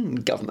within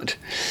government.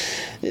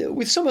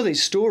 With some of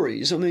these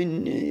stories, I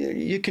mean,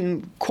 you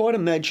can quite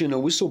imagine a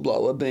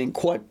whistleblower being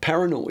quite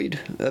paranoid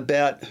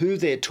about who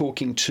they're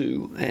talking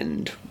to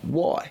and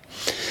why,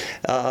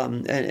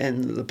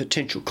 and the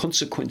potential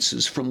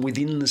consequences from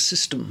within the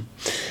system.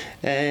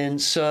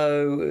 And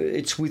so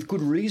it's with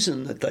good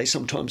reason that they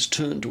sometimes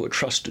turn to a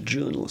trusted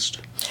journalist.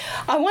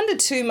 I wonder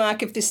too,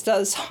 Mark, if this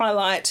does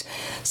highlight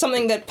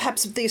something that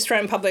perhaps the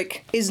Australian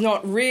public is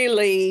not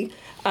really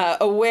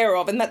aware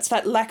of, and that's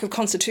that lack of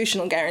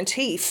constitutional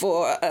guarantee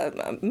for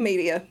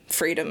media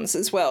freedoms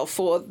as well,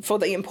 for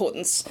the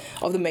importance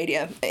of the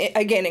media,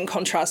 again in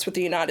contrast with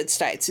the United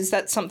States. Is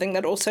that something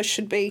that also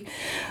should be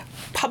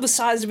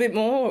publicised a bit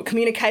more or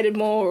communicated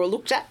more or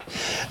looked at?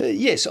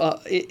 Yes,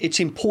 it's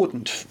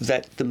important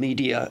that the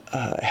media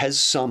has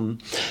some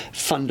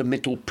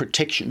fundamental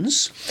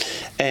protections,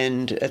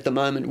 and at the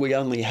moment we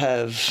only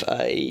have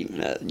a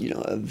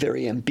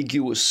very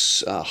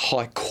ambiguous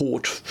High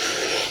Court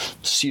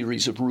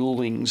series of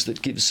rulings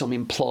that give some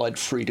implied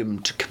freedom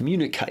to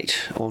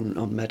communicate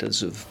on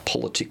matters of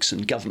politics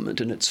and government,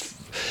 and it's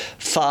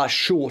far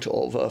short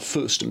of a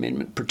First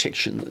Amendment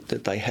protection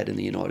that they had in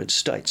the United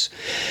States.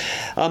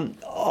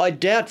 I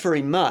doubt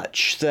very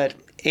much that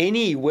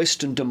any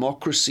Western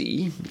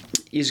democracy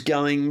is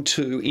going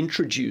to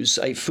introduce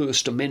a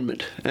First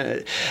Amendment.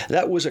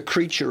 That was a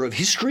creature of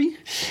history,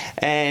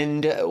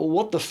 and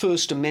what the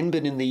First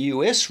Amendment in the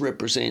US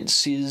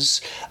represents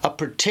is a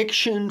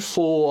protection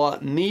for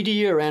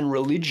media and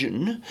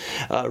religion,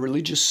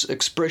 religious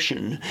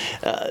expression,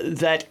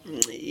 that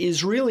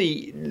is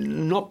really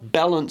not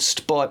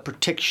balanced by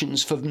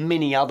protections for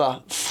many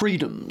other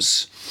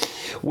freedoms.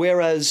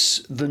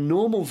 Whereas the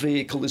normal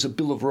vehicle is a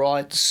Bill of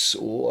Rights,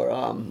 or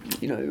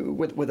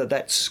whether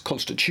that's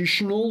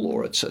constitutional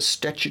or it's a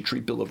statutory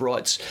Bill of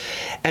Rights,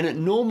 and it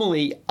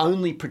normally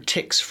only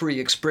protects free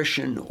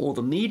expression or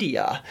the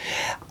media,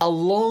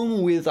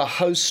 along with a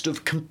host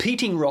of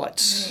competing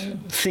rights,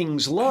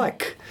 things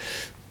like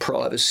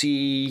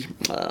privacy,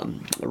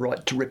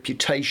 right to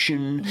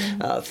reputation,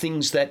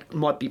 things that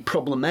might be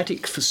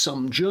problematic for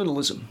some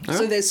journalism.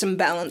 So there's some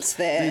balance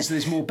there.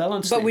 There's more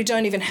balance but there. we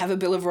don't even have a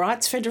Bill of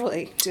Rights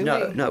federally, do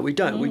we? No, we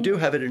don't. We do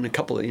have it in a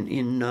couple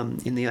in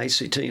the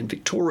ACT and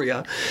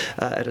Victoria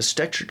at a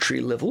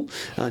statutory level.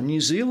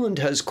 New Zealand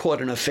has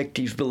quite an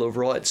effective Bill of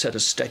Rights at a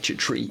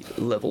statutory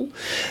level.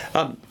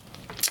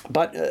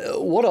 But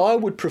what I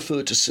would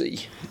prefer to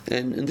see,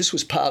 and this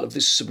was part of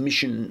this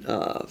submission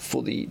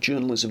for the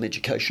Journalism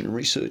Education and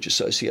Research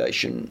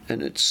Association,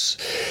 and it's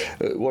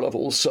what I've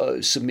also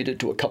submitted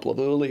to a couple of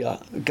earlier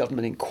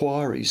government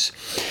inquiries,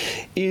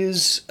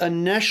 is a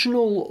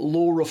national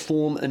law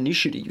reform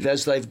initiative,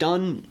 as they've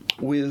done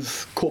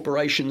with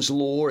corporations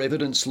law,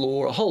 evidence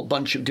law, a whole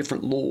bunch of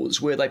different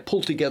laws, where they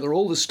pull together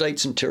all the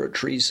states and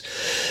territories,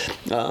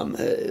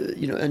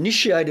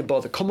 initiated by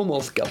the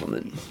Commonwealth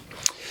Government,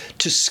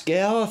 to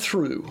scour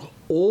through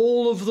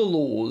all of the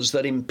laws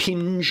that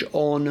impinge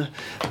on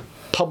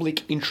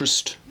public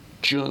interest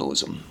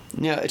journalism.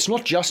 Now, it's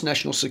not just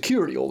national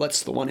security, or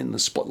that's the one in the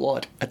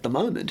spotlight at the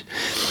moment,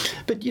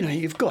 but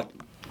you've got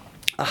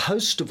a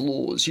host of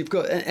laws, you've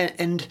got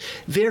and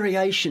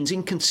variations,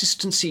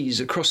 inconsistencies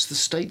across the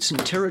states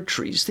and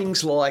territories,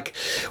 things like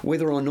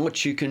whether or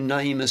not you can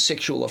name a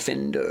sexual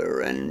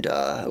offender and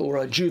or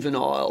a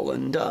juvenile,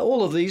 and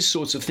all of these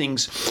sorts of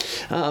things,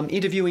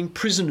 interviewing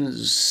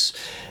prisoners,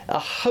 a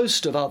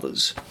host of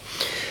others.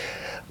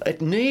 It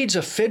needs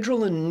a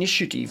federal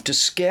initiative to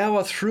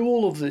scour through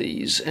all of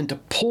these and to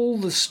pull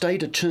the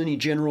state attorney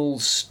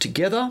generals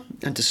together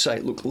and to say,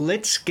 look,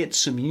 let's get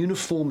some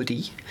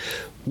uniformity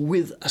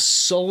with a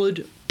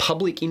solid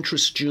public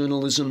interest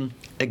journalism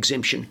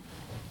exemption.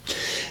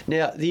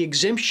 Now, the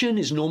exemption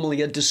is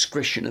normally a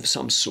discretion of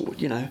some sort,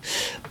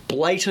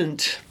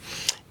 blatant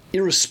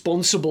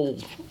irresponsible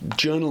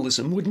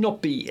journalism would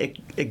not be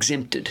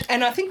exempted.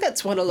 And I think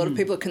that's what a lot of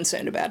people are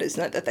concerned about,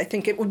 isn't it? That they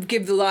think it would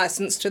give the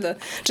licence to the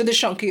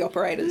shonky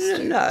operators.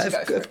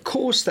 Of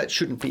course that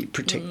shouldn't be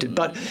protected.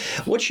 But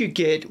what you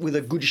get with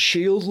a good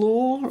shield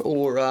law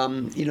or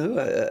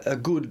a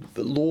good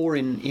law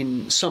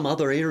in some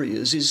other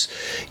areas is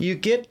you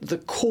get the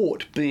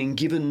court being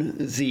given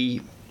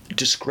the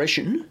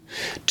discretion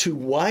to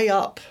weigh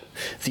up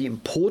the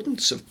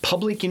importance of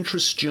public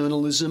interest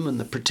journalism and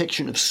the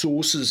protection of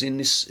sources in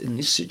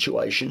this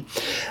situation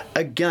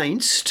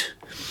against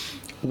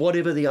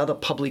whatever the other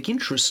public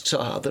interests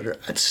are that are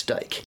at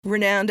stake.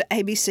 Renowned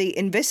ABC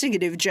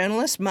investigative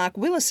journalist Mark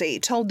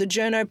Willesee told the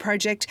Journo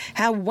Project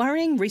how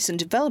worrying recent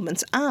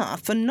developments are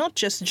for not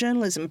just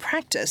journalism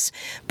practice,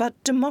 but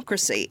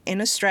democracy in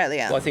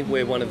Australia. Well, I think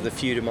we're one of the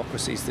few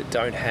democracies that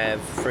don't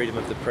have freedom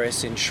of the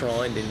press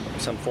enshrined in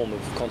some form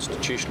of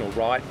constitutional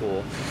right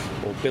or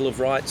Bill of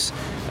Rights,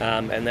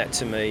 and that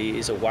to me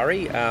is a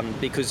worry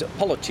because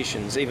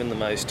politicians, even the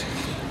most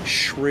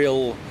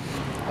shrill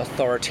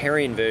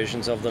authoritarian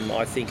versions of them,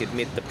 I think,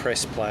 admit the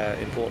press play an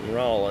important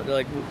role.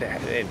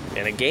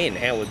 And again,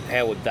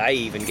 how would they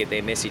even get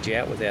their message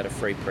out without a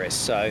free press?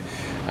 So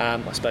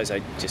I suppose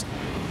they just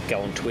go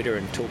on Twitter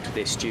and talk to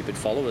their stupid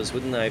followers,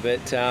 wouldn't they?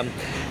 But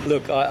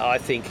look, I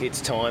think it's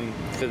time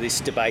for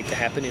this debate to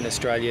happen in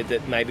Australia,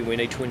 that maybe we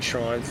need to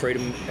enshrine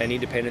freedom and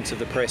independence of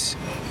the press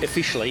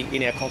officially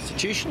in our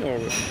constitution or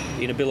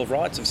in a Bill of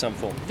Rights of some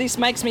form. This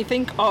makes me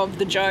think of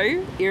the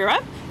Joe era,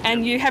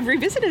 and you have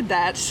revisited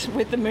that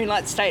with the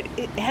Moonlight State.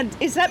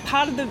 Is that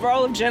part of the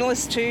role of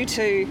journalists too,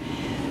 to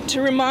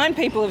remind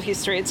people of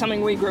history? It's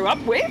something we grew up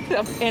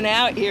with in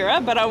our era,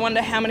 but I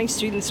wonder how many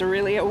students are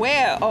really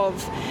aware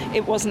of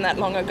it wasn't that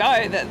long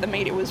ago that the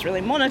media was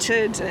really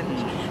monitored,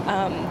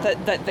 and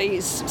that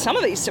some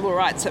of these civil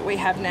rights that we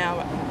have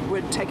now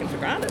were taken for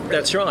granted. Really.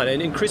 That's right.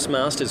 And Chris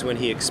Masters, when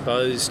he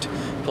exposed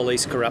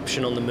police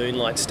corruption on the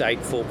Moonlight State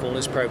Four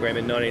Corners program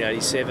in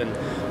 1987,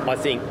 I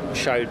think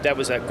showed that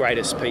was the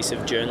greatest piece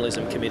of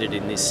journalism committed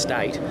in this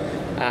state.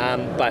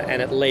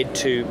 And it led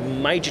to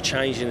major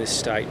change in this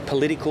state,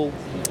 political,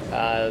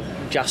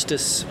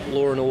 justice,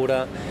 law and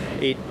order.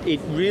 It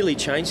really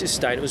changed this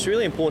state. It was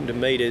really important to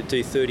me to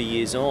do 30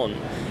 years on.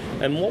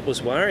 And what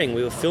was worrying,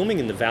 we were filming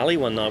in the Valley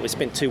one night. We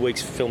spent 2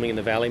 weeks filming in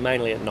the Valley,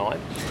 mainly at night.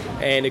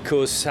 And of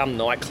course, some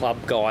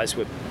nightclub guys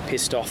were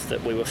pissed off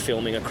that we were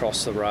filming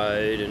across the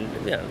road, and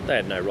they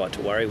had no right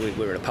to worry. We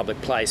were in a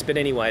public place. But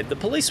anyway, the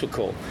police were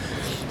called.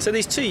 So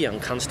these two young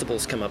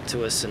constables come up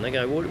to us and they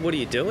go, what are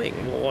you doing?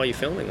 Why are you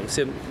filming? I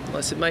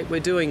said, mate,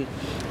 we're doing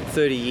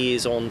 30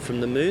 years on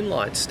from the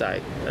Moonlight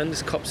State. And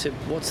this cop said,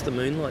 what's the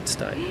Moonlight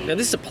State? Now,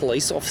 this is a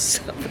police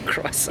officer, for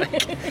Christ's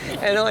sake.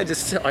 And I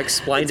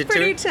explained it to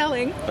him. Pretty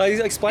telling. I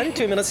explained it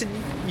to him and I said,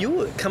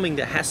 you're coming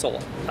to hassle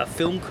a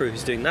film crew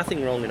who's doing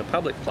nothing wrong in a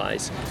public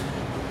place,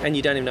 and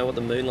you don't even know what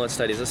the Moonlight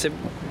State is. I said,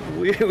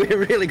 we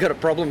really got a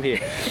problem here.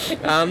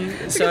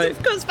 Because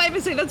of course,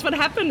 famously, that's what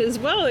happened as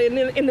well in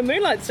the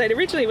Moonlight State.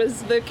 Originally,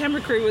 was the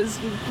camera crew was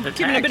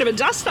given a bit of a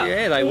dust-up.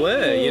 Yeah, they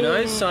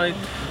were, So,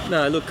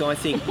 no, look, I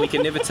think we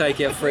can never take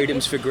our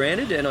freedoms for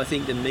granted, and I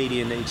think the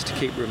media needs to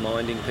keep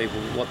reminding people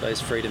what those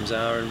freedoms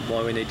are and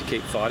why we need to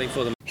keep fighting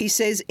for them. He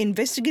says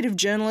investigative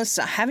journalists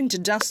are having to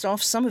dust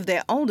off some of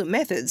their older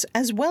methods,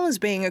 as well as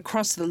being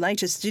across the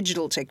latest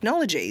digital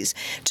technologies,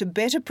 to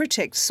better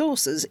protect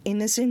sources in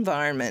this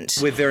environment.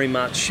 We're very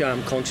much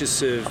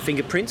conscious of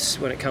fingerprints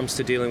when it comes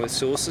to dealing with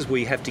sources.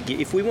 We have to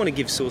if we want to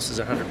give sources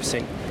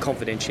 100%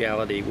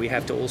 confidentiality, we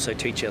have to also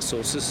teach our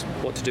sources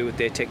what to do with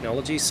their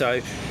technology.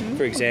 So,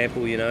 for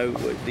example,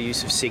 the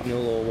use of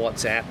Signal or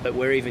WhatsApp, but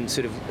we're even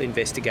sort of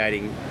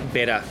investigating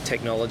better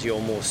technology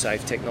or more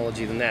safe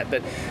technology than that.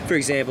 But, for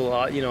example,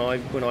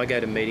 when I go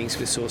to meetings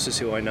with sources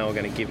who I know are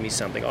going to give me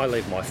something, I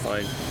leave my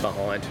phone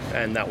behind,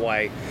 and that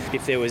way,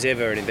 if there was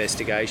ever an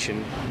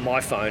investigation,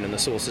 my phone and the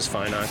source's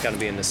phone aren't going to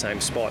be in the same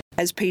spot.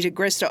 As Peter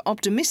Greste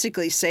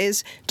optimistically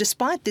says,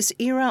 despite this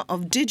era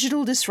of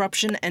digital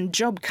disruption and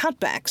job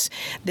cutbacks,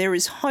 there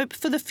is hope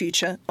for the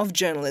future of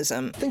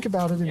journalism. Think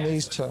about it in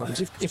these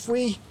terms. If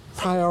we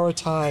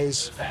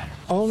prioritise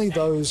only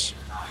those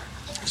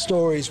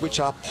stories which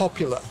are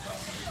popular,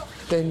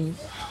 then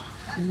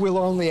we'll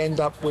only end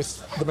up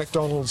with the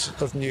McDonald's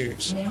of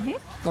news. Mm-hmm.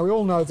 Now, we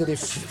all know that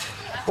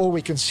if all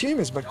we consume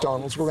is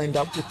McDonald's, we'll end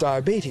up with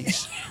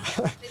diabetes.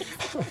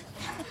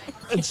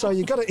 And so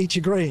you've got to eat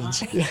your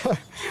greens.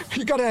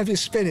 You've got to have your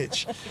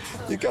spinach.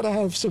 You've got to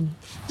have some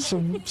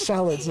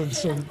salads and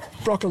some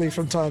broccoli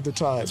from time to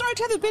time. Sorry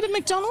to have a bit of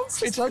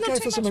McDonald's. It's okay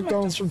for some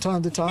McDonald's from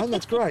time to time.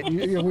 That's great.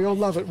 We all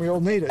love it. We all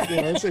need it.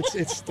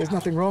 There's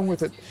nothing wrong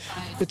with it.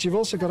 But you've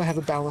also got to have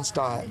a balanced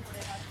diet.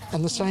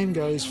 And the same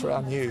goes for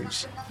our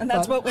news. And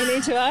that's what we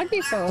need to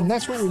argue for. And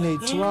that's what we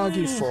need to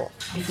argue for.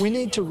 We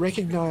need to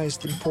recognise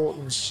the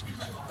importance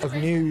of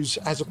news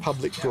as a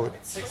public good.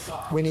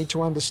 We need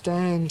to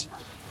understand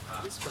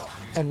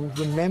and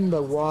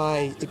remember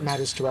why it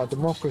matters to our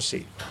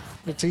democracy.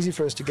 It's easy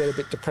for us to get a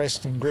bit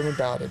depressed and grim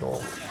about it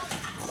all.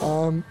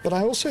 But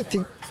I also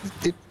think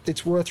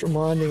it's worth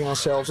reminding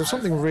ourselves of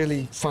something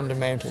really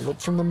fundamental,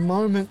 that from the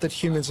moment that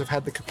humans have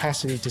had the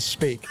capacity to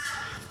speak,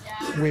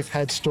 we've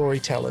had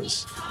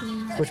storytellers.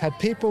 We've had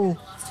people,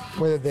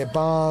 whether they're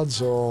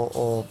bards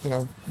or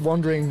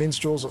wandering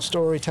minstrels or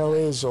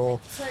storytellers or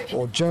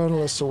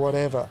journalists or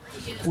whatever.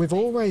 We've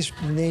always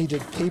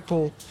needed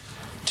people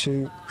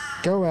to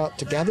go out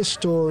to gather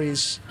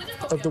stories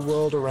of the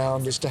world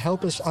around us, to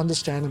help us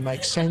understand and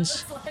make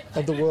sense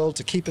of the world,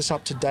 to keep us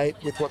up to date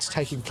with what's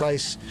taking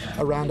place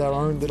around our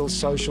own little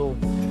social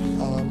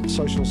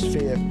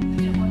sphere.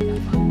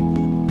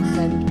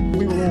 And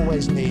we will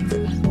always need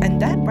them.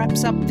 And that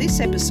wraps up this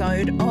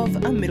episode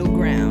of A Middle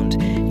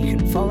Ground. You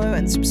can follow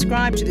and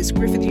subscribe to this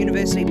Griffith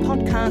University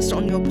podcast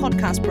on your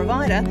podcast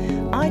provider,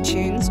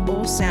 iTunes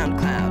or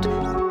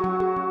SoundCloud.